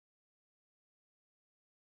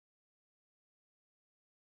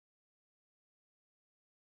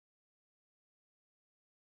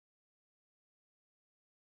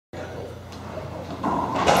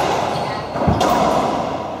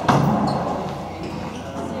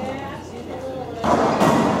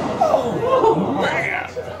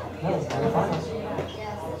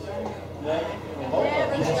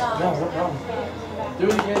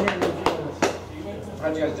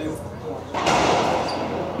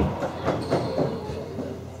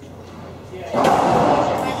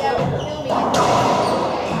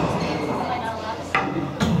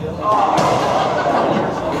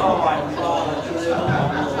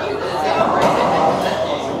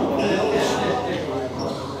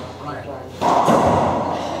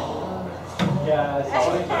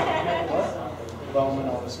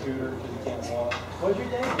scooter because he can't walk. What'd your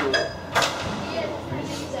dad do?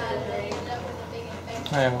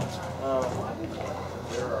 I am.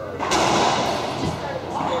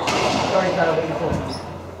 Sorry, Kyle, what are you doing?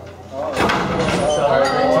 Sorry.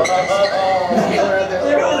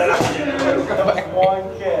 One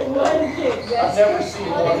kick. One kick, yes. I've never seen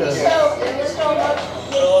one kick. It was so much.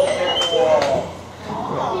 Philip hit the wall.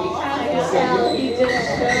 He just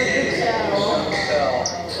showed the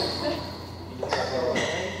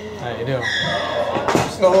How you doing?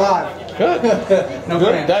 Still alive. Good. No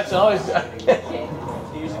good. That's always. He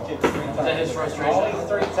usually kicks 3 times. Is that his frustration? Always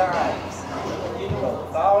 3 times.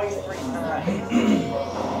 It's always 3 times.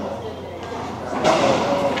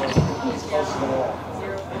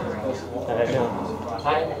 How you doing?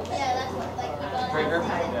 Hi.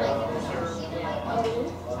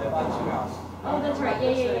 Oh, that's right.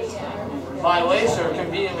 Yeah. My lacer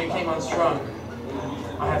conveniently came unstrung.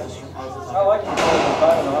 I have to strung. I like to play the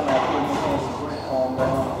button on that. Give me a chance to calm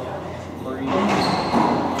down, breathe.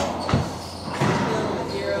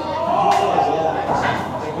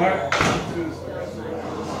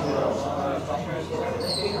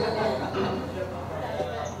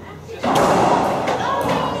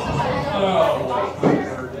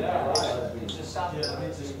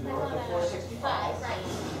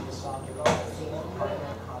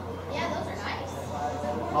 Yeah, those are nice.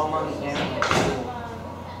 All money can.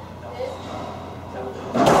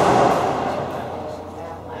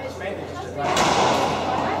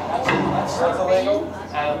 What's illegal?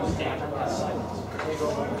 Adam's standard. That's legal.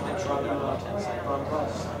 And drug about 10 cents on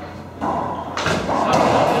plus. I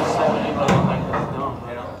don't anybody like this. No,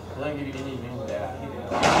 you know. They don't give you any name.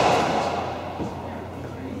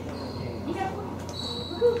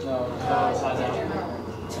 No, Upside down.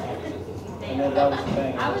 and then that was the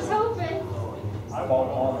thing. I was hoping. I bought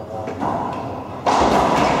on the wall.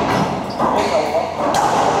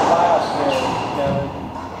 Last day, Kevin,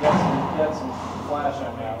 you had some flash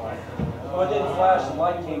on that one. Oh, it didn't flash, the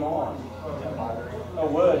light came on. Oh,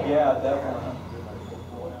 would, yeah, definitely.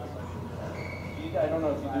 I don't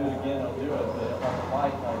know if you do it again, it'll do it, but like the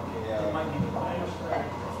light might be, yeah.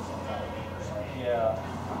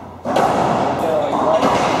 Yeah, like light.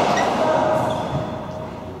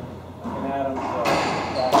 And Adam's,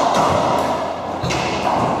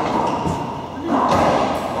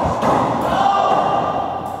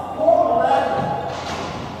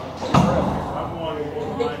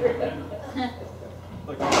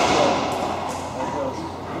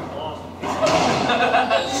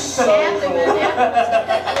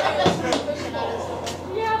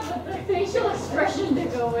 Yeah, but the facial expression to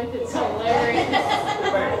go with it's hilarious.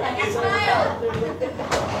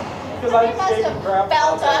 because I He must gave him have crap.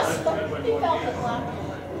 felt us. He felt us laugh.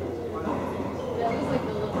 That was like a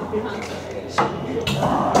little concentration.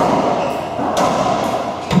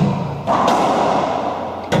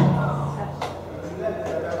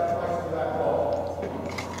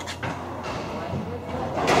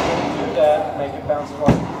 Do that, make it bounce right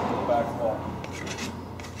to the back wall.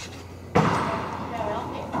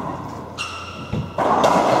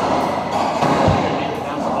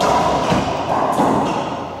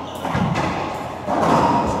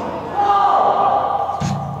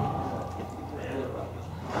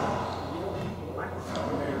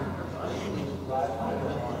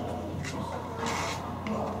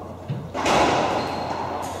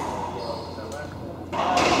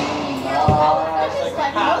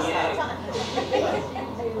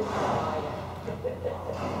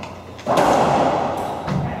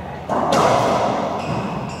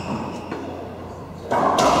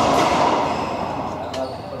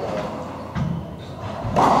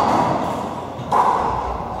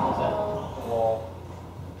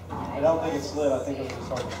 I don't think it slid, I think it was just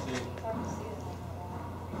hard to see.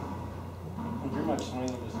 You're pretty much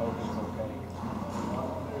swinging, just hoping it's okay.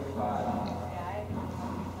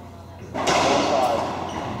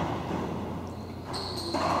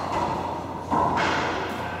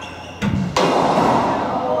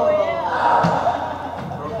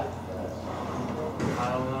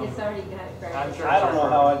 It's already got I'm sure I don't know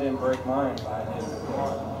how I didn't break mine, but I did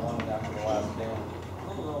one after the last game.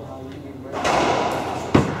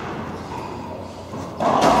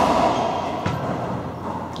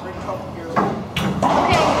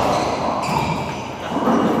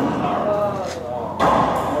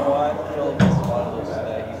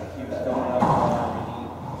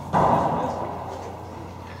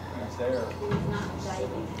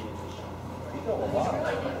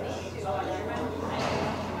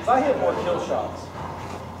 I hit more kill shots.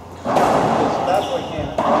 That's what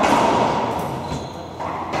can't.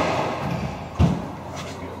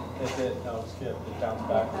 It did. No, it skipped. It bounced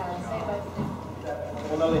back.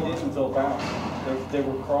 Well, no, they they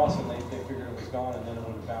were crossing, they figured it was gone, and then it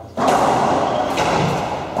would have bounced.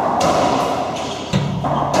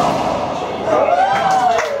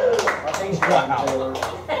 I think she's got Taylor.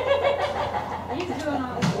 He's doing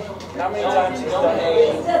all this. How many times he's done it?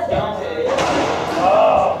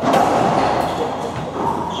 Oh!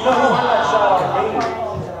 You know who won that shot on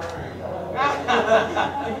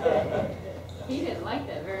me? He didn't like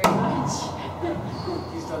that very much.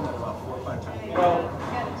 He's done that about 4 or 5 times. Well,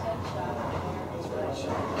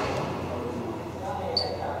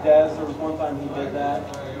 Daz, there was one time he did that,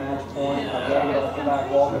 match point, I got it off the back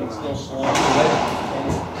wall, but he still swung. And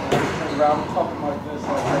he turned around pumping like this,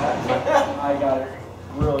 like that. I got it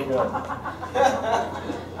really good.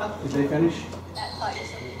 Did they finish?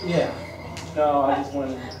 Yeah. No, I just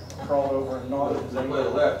went and crawled over and gnawed his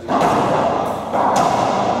ankle. left.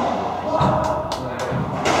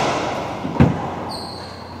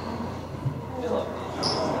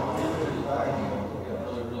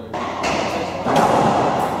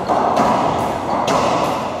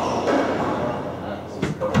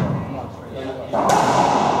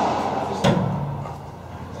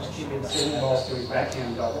 Just keep it sitting ball so he's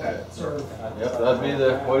backhand off that serve. Yep, that'd be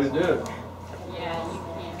the way to do it. Yeah, you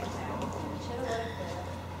can't.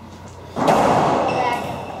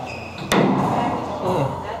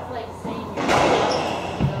 That's like saying you're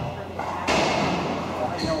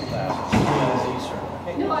I know that.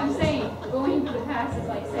 No, I'm saying going for the pass is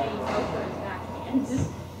like saying go for his backhand. It's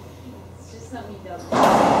just something he does.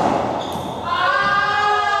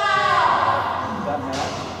 That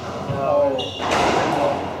match? No.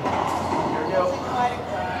 Here we go.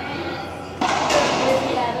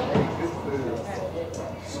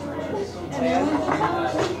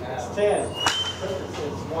 It's 10.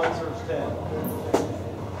 It's 1 serves 10.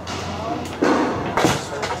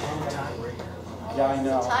 Yeah, I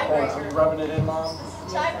know. Thanks. Are you rubbing it in, Mom?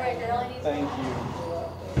 Tiebreaker, all he needs. Thank you.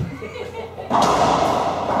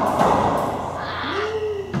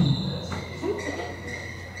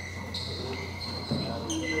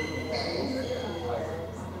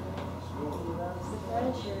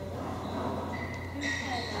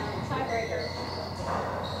 Tiebreaker.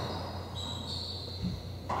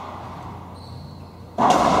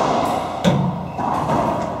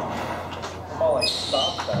 I'm all like,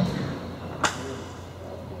 stop that.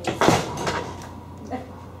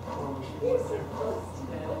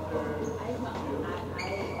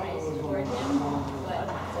 I support him, but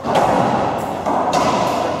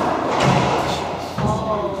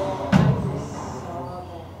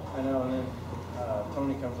I know, and then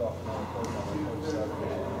Tony comes off another coach on the coach side.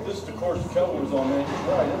 This is the course Kelvin was on, man. He's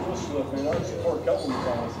right. It was slip, man. That's the course Kelvin was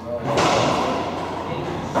on.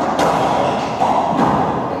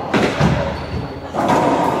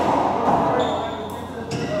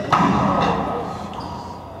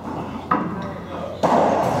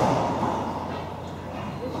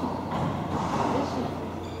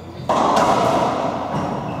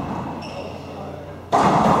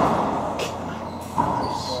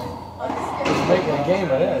 Making a game of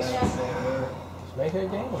this. Just making a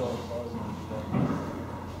game of it.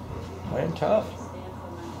 Playing tough.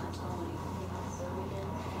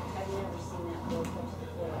 I've never seen that boy touch the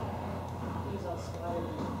floor. He's all squatted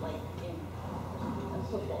like in a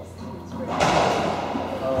football stance.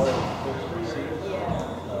 Yeah,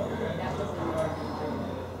 that was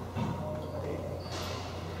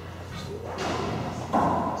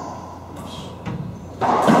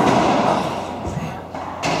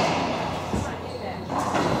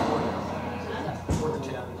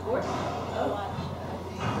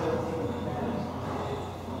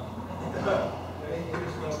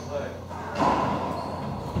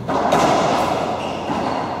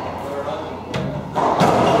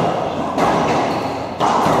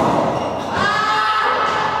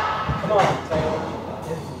Come on, Taylor.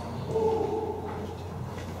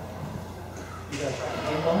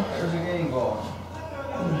 There's a game ball.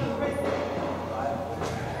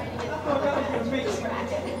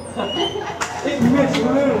 It missed,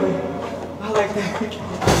 literally. I like that.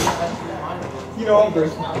 You know, I'm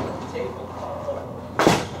great.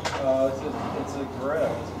 It's a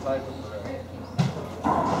grip. It's a type of grip.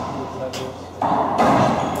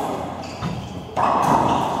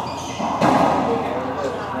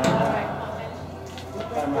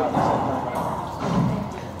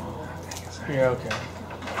 You're okay.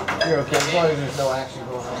 You're okay, as long as there's no action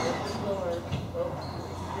going on.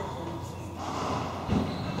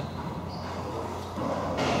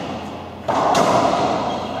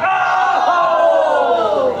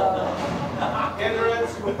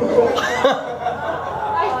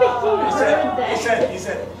 I think he heard that. He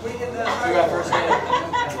said, we get that. You got first hand.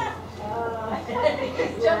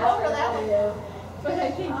 Jump over that one. But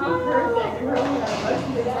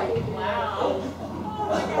Wow.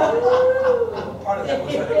 Part of that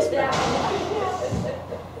was unexpected.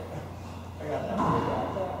 I got that.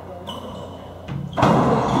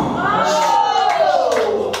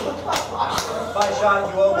 My shot,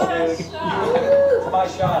 you over, dude. It's my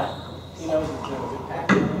shot. He knows it too.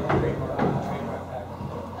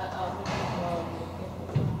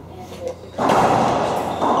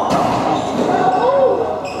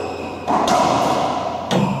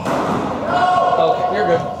 Okay, you're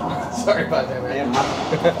good. Sorry about that, man.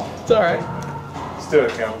 It's all right. Still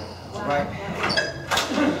count. Right.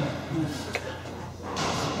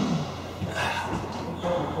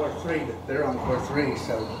 Court 3, but they're on court 3,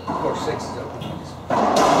 so court 6 is open.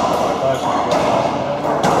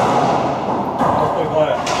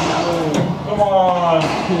 Come on.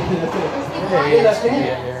 Hey, it's good to be in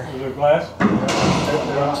here. Is there glass?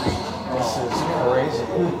 This is crazy.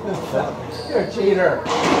 You're a cheater.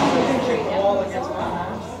 There's the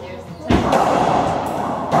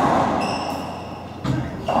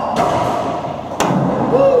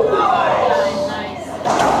nice.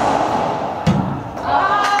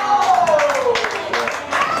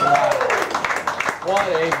 What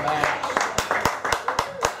a match.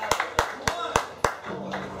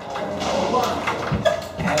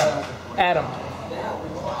 Adam.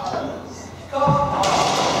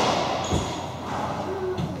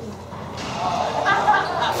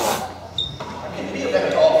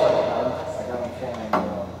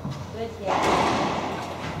 Good game.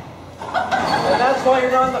 And that's why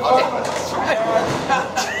you're not on the phone.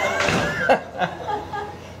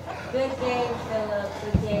 Good game, Philip.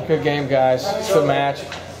 Good game. Good game, guys. Good match.